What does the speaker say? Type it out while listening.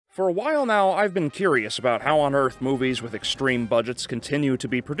For a while now, I've been curious about how on earth movies with extreme budgets continue to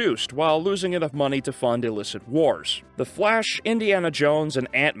be produced while losing enough money to fund illicit wars. The Flash, Indiana Jones, and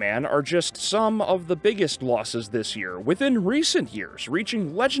Ant-Man are just some of the biggest losses this year, within recent years,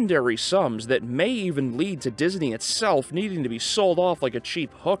 reaching legendary sums that may even lead to Disney itself needing to be sold off like a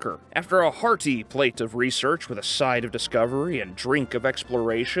cheap hooker. After a hearty plate of research with a side of discovery and drink of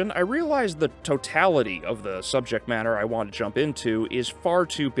exploration, I realized the totality of the subject matter I want to jump into is far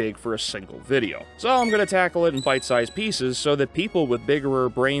too big for a single video. So I'm gonna tackle it in bite-sized pieces so that people with bigger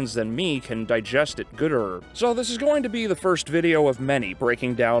brains than me can digest it gooder. So this is going to be the first video of many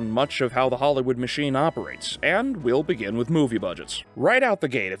breaking down much of how the Hollywood machine operates, and we'll begin with movie budgets. Right out the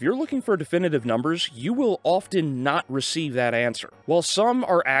gate, if you're looking for definitive numbers, you will often not receive that answer. While some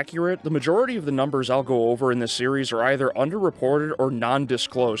are accurate, the majority of the numbers I'll go over in this series are either underreported or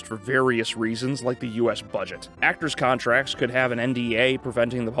non-disclosed for various reasons, like the US budget. Actors' contracts could have an NDA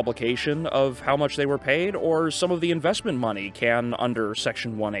preventing the publication of how much they were paid, or some of the investment money can, under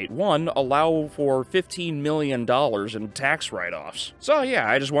Section 181, allow for $15 million in tax write-offs. So yeah,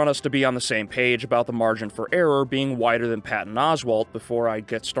 I just want us to be on the same page about the margin for error being wider than Patton Oswalt before I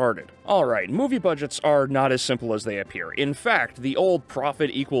get started. Alright, movie budgets are not as simple as they appear. In fact, the old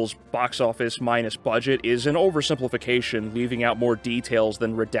profit equals box office minus budget is an oversimplification, leaving out more details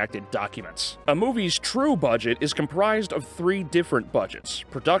than redacted documents. A movie's true budget is comprised of three different budgets: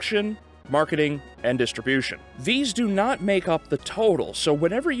 production, marketing, and distribution. These do not make up the total, so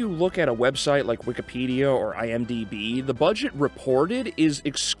whenever you look at a website like Wikipedia or IMDb, the budget reported is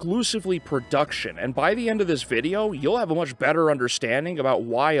exclusively production, and by the end of this video, you'll have a much better understanding about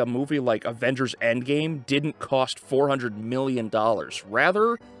why a movie like Avengers Endgame didn't cost $400 million,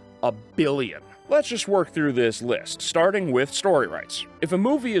 rather, $1 billion. Let's just work through this list, starting with story rights. If a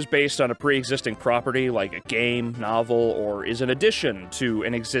movie is based on a pre-existing property like a game, novel, or is an addition to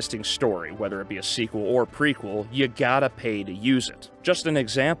an existing story, whether it be a sequel or prequel, you gotta pay to use it. Just an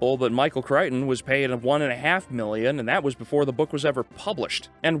example, but Michael Crichton was paid $1.5 million, and that was before the book was ever published.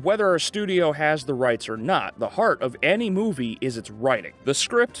 And whether a studio has the rights or not, the heart of any movie is its writing. The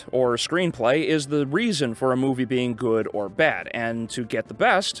script, or screenplay, is the reason for a movie being good or bad, and to get the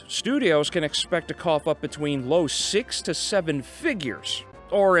best, studios can expect to cough up between low 6 to 7 figures.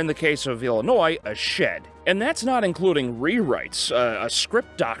 Or in the case of Illinois, a shed. And that's not including rewrites. A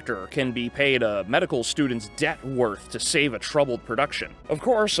script doctor can be paid a medical student's debt worth to save a troubled production. Of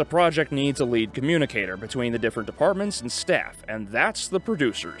course, a project needs a lead communicator between the different departments and staff, and that's the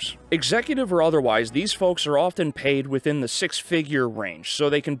producers. Executive or otherwise, these folks are often paid within the six-figure range, so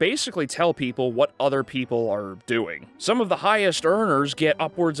they can basically tell people what other people are doing. Some of the highest earners get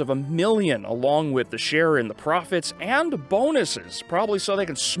upwards of $1 million, along with the share in the profits and bonuses, probably so they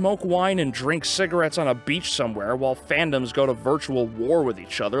can smoke wine and drink cigarettes on a beach somewhere while fandoms go to virtual war with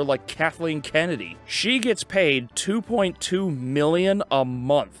each other, like Kathleen Kennedy. She gets paid $2.2 million a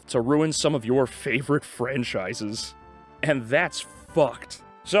month to ruin some of your favorite franchises. And that's fucked.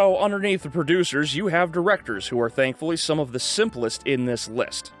 So, underneath the producers, you have directors, who are thankfully some of the simplest in this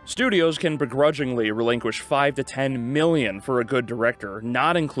list. Studios can begrudgingly relinquish $5 to $10 million for a good director,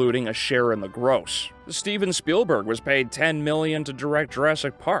 not including a share in the gross. Steven Spielberg was paid $10 million to direct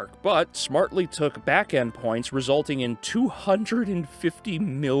Jurassic Park, but smartly took back-end points, resulting in $250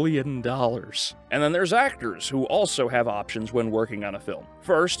 million. And then there's actors, who also have options when working on a film.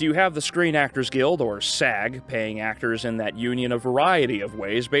 First, you have the Screen Actors Guild, or SAG, paying actors in that union a variety of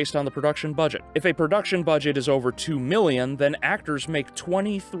ways based on the production budget. If a production budget is over $2 million, then actors make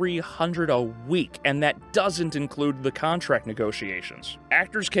 $2,300 a week, and that doesn't include the contract negotiations.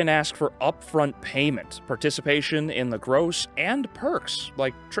 Actors can ask for upfront payment, participation in the gross, and perks,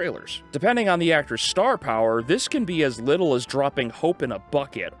 like trailers. Depending on the actor's star power, this can be as little as dropping hope in a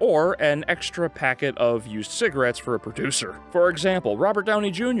bucket, or an extra packet of used cigarettes for a producer. For example, Robert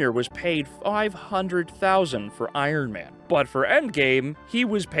Downey Jr. was paid $500,000 for Iron Man. But for Endgame, he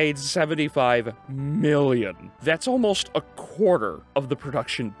was paid $75 million. That's almost a quarter of the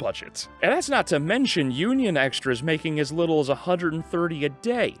production budget. And that's not to mention union extras making as little as $130 a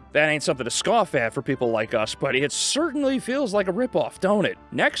day. That ain't something to scoff at for people like us, but it certainly feels like a ripoff, don't it?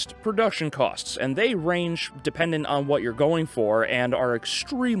 Next, production costs, and they range dependent on what you're going for and are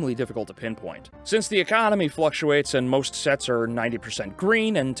extremely difficult to pinpoint. Since the economy fluctuates and most sets are 90%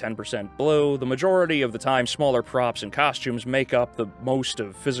 green and 10% blue, the majority of the time smaller props and costumes make up the most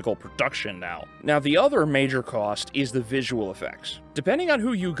of physical production now. Now, the other major cost is the visual effects. Depending on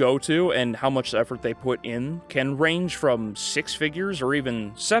who you go to and how much effort they put in, can range from 6 figures or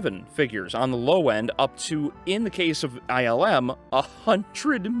even 7 figures on the low end up to, in the case of ILM,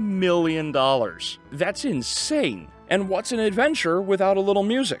 $100 million. That's insane. And what's an adventure without a little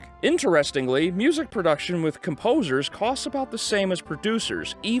music? Interestingly, music production with composers costs about the same as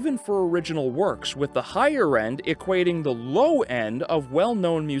producers, even for original works, with the higher end equating the low end of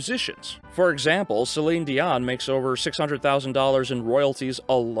well-known musicians. For example, Celine Dion makes over $600,000 in royalties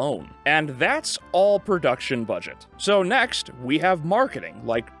alone. And that's all production budget. So next, we have marketing,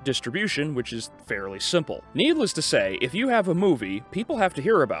 like distribution, which is fairly simple. Needless to say, if you have a movie, people have to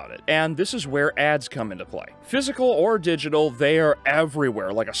hear about it, and this is where ads come into play. Physical or digital, they are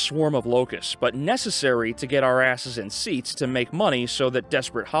everywhere like a swarm of locusts, but necessary to get our asses in seats to make money so that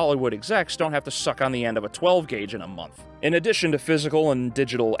desperate Hollywood execs don't have to suck on the end of a 12 gauge in a month. In addition to physical and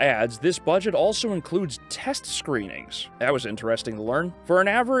digital ads, this budget also includes test screenings. That was interesting to learn. For an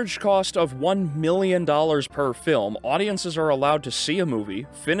average cost of $1 million per film, audiences are allowed to see a movie,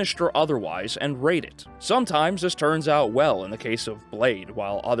 finished or otherwise, and rate it. Sometimes this turns out well in the case of Blade,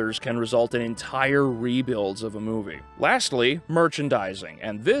 while others can result in entire rebuilds of a movie. Lastly, merchandising,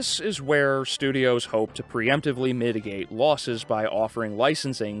 and this is where studios hope to preemptively mitigate losses by offering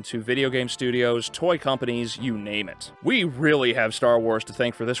licensing to video game studios, toy companies, you name it. We really have Star Wars to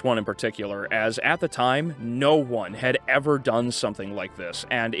thank for this one in particular, as at the time, no one had ever done something like this,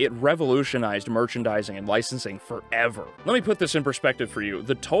 and it revolutionized merchandising and licensing forever. Let me put this in perspective for you.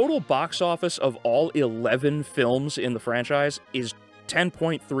 The total box office of all 11 films in the franchise is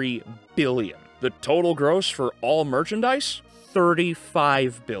 $10.3 billion. The total gross for all merchandise?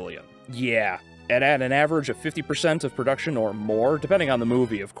 $35 billion. Yeah. And at an average of 50% of production or more, depending on the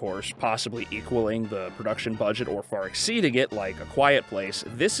movie, of course, possibly equaling the production budget or far exceeding it, like A Quiet Place,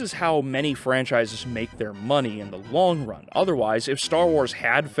 this is how many franchises make their money in the long run. Otherwise, if Star Wars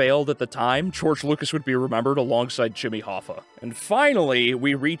had failed at the time, George Lucas would be remembered alongside Jimmy Hoffa. And finally,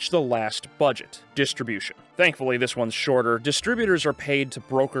 we reach the last budget, distribution. Thankfully, this one's shorter. Distributors are paid to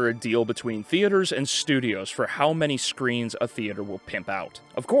broker a deal between theaters and studios for how many screens a theater will pimp out.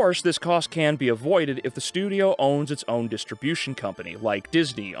 Of course, this cost can be avoided if the studio owns its own distribution company, like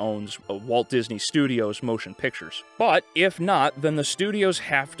Disney owns Walt Disney Studios Motion Pictures. But if not, then the studios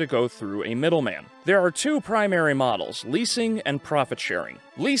have to go through a middleman. There are two primary models, leasing and profit sharing.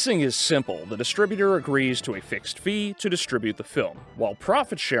 Leasing is simple. The distributor agrees to a fixed fee to distribute the film, while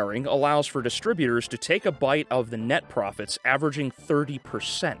profit sharing allows for distributors to take a bite of the net profits, averaging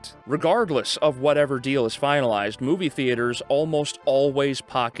 30%. Regardless of whatever deal is finalized, movie theaters almost always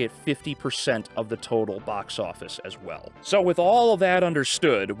pocket 50% of the total box office as well. So with all of that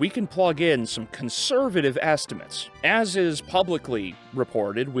understood, we can plug in some conservative estimates. As is publicly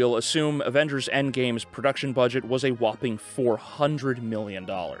reported, we'll assume Avengers Endgame's production budget was a whopping $400 million.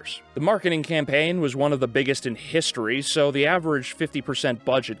 The marketing campaign was one of the biggest in history, so the average 50%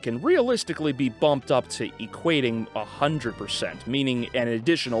 budget can realistically be bumped up to equating 100%, meaning an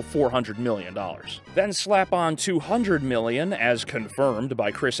additional $400 million. Then slap on $200 million, as confirmed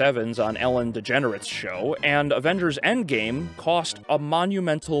by Chris Evans on Ellen DeGeneres' show, and Avengers Endgame cost a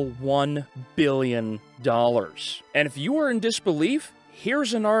monumental $1 billion. And if you are in disbelief,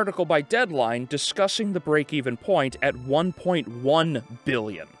 here's an article by Deadline discussing the break-even point at $1.1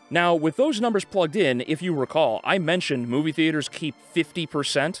 billion. Now, with those numbers plugged in, if you recall, I mentioned movie theaters keep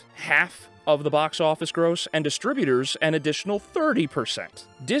 50%, half of the box office gross, and distributors an additional 30%.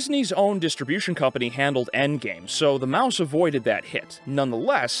 Disney's own distribution company handled Endgame, so the mouse avoided that hit.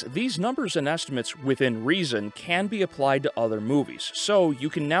 Nonetheless, these numbers and estimates within reason can be applied to other movies, so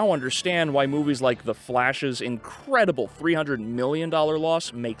you can now understand why movies like The Flash's incredible $300 million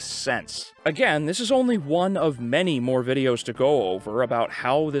loss makes sense. Again, this is only one of many more videos to go over about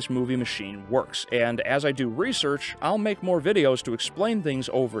how this movie machine works, and as I do research, I'll make more videos to explain things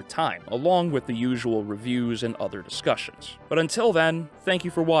over time, along with the usual reviews and other discussions. But until then, thank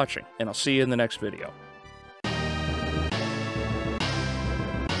you for watching, and I'll see you in the next video.